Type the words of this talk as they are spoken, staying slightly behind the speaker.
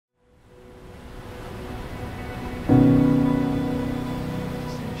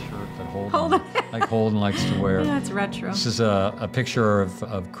Holden. like Holden likes to wear. Yeah, it's retro. This is a picture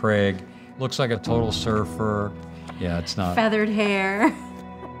of Craig. Looks like a total surfer. Yeah, it's not. Feathered hair.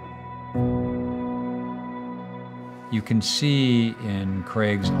 You can see in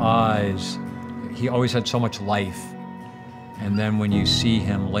Craig's eyes, he always had so much life. And then when you see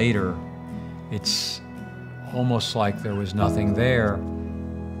him later, it's almost like there was nothing there.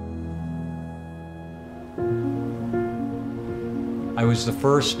 I was the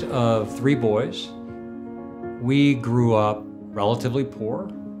first of 3 boys. We grew up relatively poor.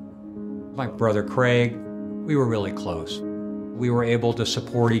 My brother Craig, we were really close. We were able to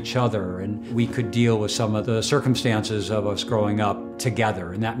support each other, and we could deal with some of the circumstances of us growing up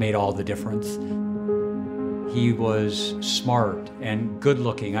together, and that made all the difference. He was smart and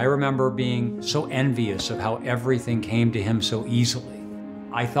good-looking. I remember being so envious of how everything came to him so easily.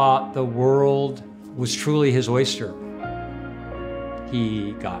 I thought the world was truly his oyster.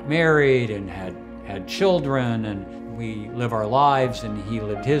 He got married and had children, and we live our lives, and he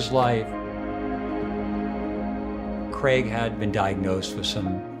lived his life. Craig had been diagnosed with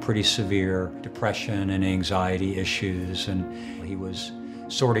some pretty severe depression and anxiety issues, and he was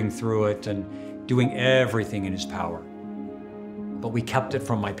sorting through it and doing everything in his power. But we kept it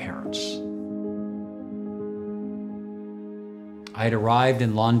from my parents. I had arrived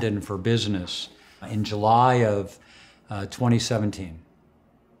in London for business in July of 2017.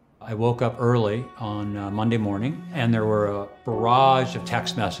 I woke up early on Monday morning, and there were a barrage of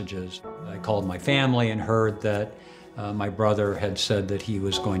text messages. I called my family and heard that my brother had said that he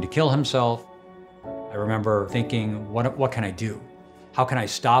was going to kill himself. I remember thinking, what can I do? How can I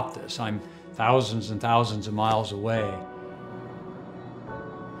stop this? I'm thousands and thousands of miles away.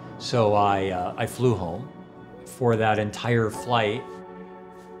 So I flew home. For that entire flight,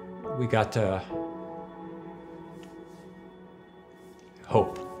 we got to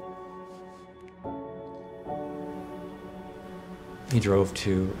hope. He drove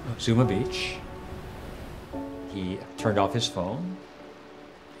to Zuma Beach. He turned off his phone.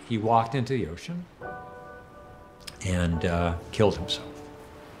 He walked into the ocean and killed himself.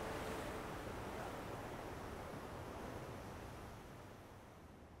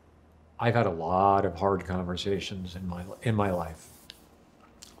 I've had a lot of hard conversations in my life,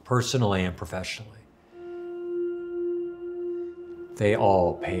 personally and professionally. They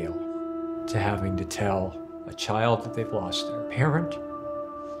all pale to having to tell a child that they've lost their parent,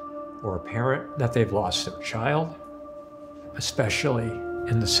 or a parent that they've lost their child, especially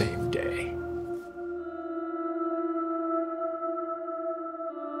in the same day.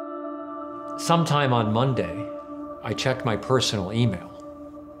 Sometime on Monday, I checked my personal email.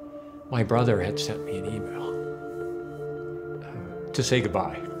 My brother had sent me an email to say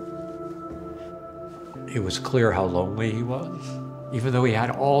goodbye. It was clear how lonely he was, even though he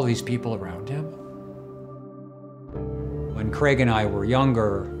had all these people around him. When Craig and I were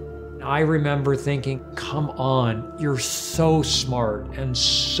younger, I remember thinking, come on, you're so smart and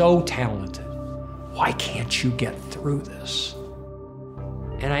so talented. Why can't you get through this?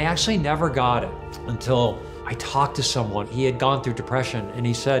 And I actually never got it until I talked to someone. He had gone through depression, and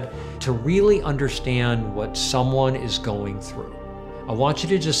he said, to really understand what someone is going through, I want you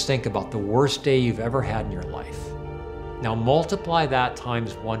to just think about the worst day you've ever had in your life. Now multiply that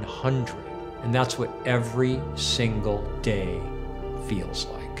times 100, and that's what every single day feels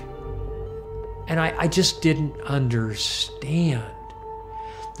like. And I just didn't understand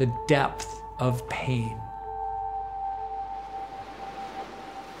the depth of pain.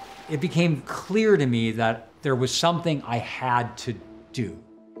 It became clear to me that there was something I had to do.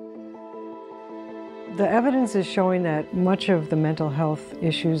 The evidence is showing that much of the mental health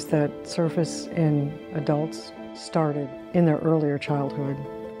issues that surface in adults started in their earlier childhood.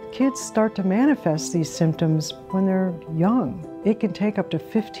 Kids start to manifest these symptoms when they're young. It can take up to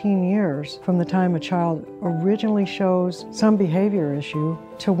 15 years from the time a child originally shows some behavior issue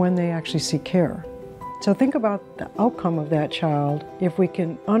to when they actually seek care. So think about the outcome of that child if we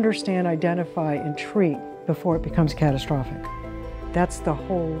can understand, identify, and treat before it becomes catastrophic. That's the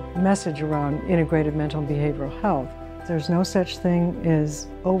whole message around integrated mental and behavioral health. There's no such thing as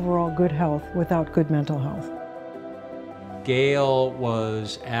overall good health without good mental health. Gail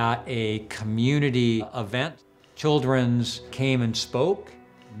was at a community event. Children's came and spoke.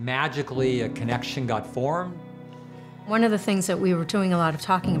 Magically, a connection got formed. One of the things that we were doing a lot of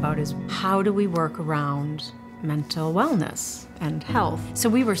talking about is how do we work around mental wellness and health. So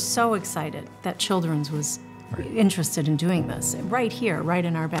we were so excited that Children's was interested in doing this right here, right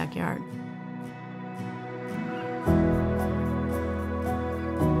in our backyard.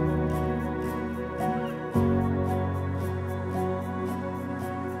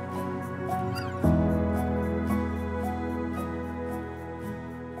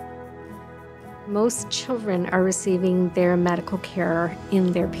 Most children are receiving their medical care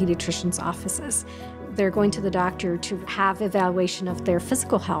in their pediatrician's offices. They're going to the doctor to have evaluation of their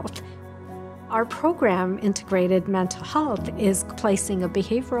physical health. Our program, Integrated Mental Health, is placing a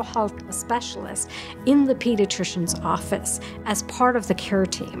behavioral health specialist in the pediatrician's office as part of the care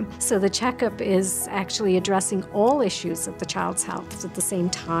team. So the checkup is actually addressing all issues of the child's health at the same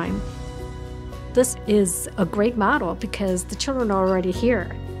time. This is a great model because the children are already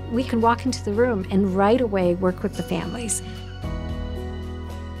here. We can walk into the room and right away work with the families.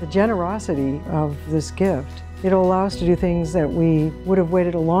 The generosity of this gift, it'll allow us to do things that we would have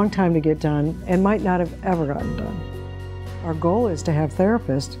waited a long time to get done and might not have ever gotten done. Our goal is to have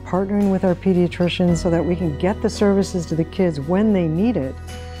therapists partnering with our pediatricians so that we can get the services to the kids when they need it.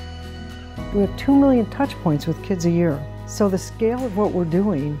 We have 2 million touch points with kids a year. So the scale of what we're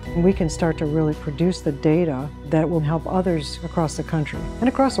doing, we can start to really produce the data that will help others across the country and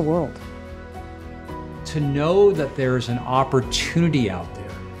across the world. To know that there's an opportunity out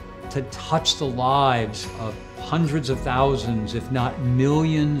there to touch the lives of hundreds of thousands, if not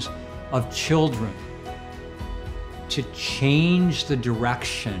millions of children, to change the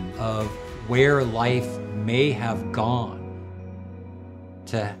direction of where life may have gone,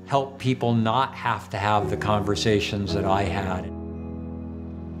 to help people not have to have the conversations that I had.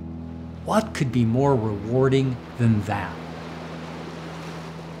 What could be more rewarding than that?